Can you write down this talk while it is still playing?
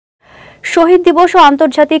শহীদ দিবস ও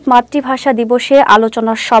আন্তর্জাতিক মাতৃভাষা দিবসে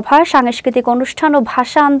আলোচনা সভা, সাংস্কৃতিক অনুষ্ঠান ও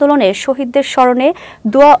ভাষা আন্দোলনে শহীদদের স্মরণে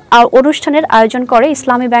দোয়া অনুষ্ঠানের আয়োজন করে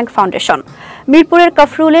ইসলামী ব্যাংক ফাউন্ডেশন। মিরপুরের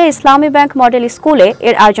কাফরুলে ইসলামী ব্যাংক মডেল স্কুলে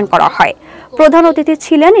এর আয়োজন করা হয়। প্রধান অতিথি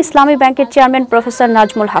ছিলেন ইসলামী ব্যাংকের চেয়ারম্যান প্রফেসর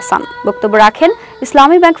নাজমুল হাসান। বক্তব্য রাখেন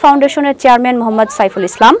ইসলামী ব্যাংক ফাউন্ডেশনের চেয়ারম্যান মোহাম্মদ সাইফুল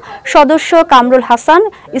ইসলাম, সদস্য কামরুল হাসান,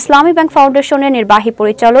 ইসলামী ব্যাংক ফাউন্ডেশনের নির্বাহী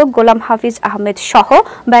পরিচালক গোলাম হাফিজ আহমেদ সহ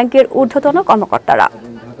ব্যাংকের ঊর্ধ্বতন কর্মকর্তারা।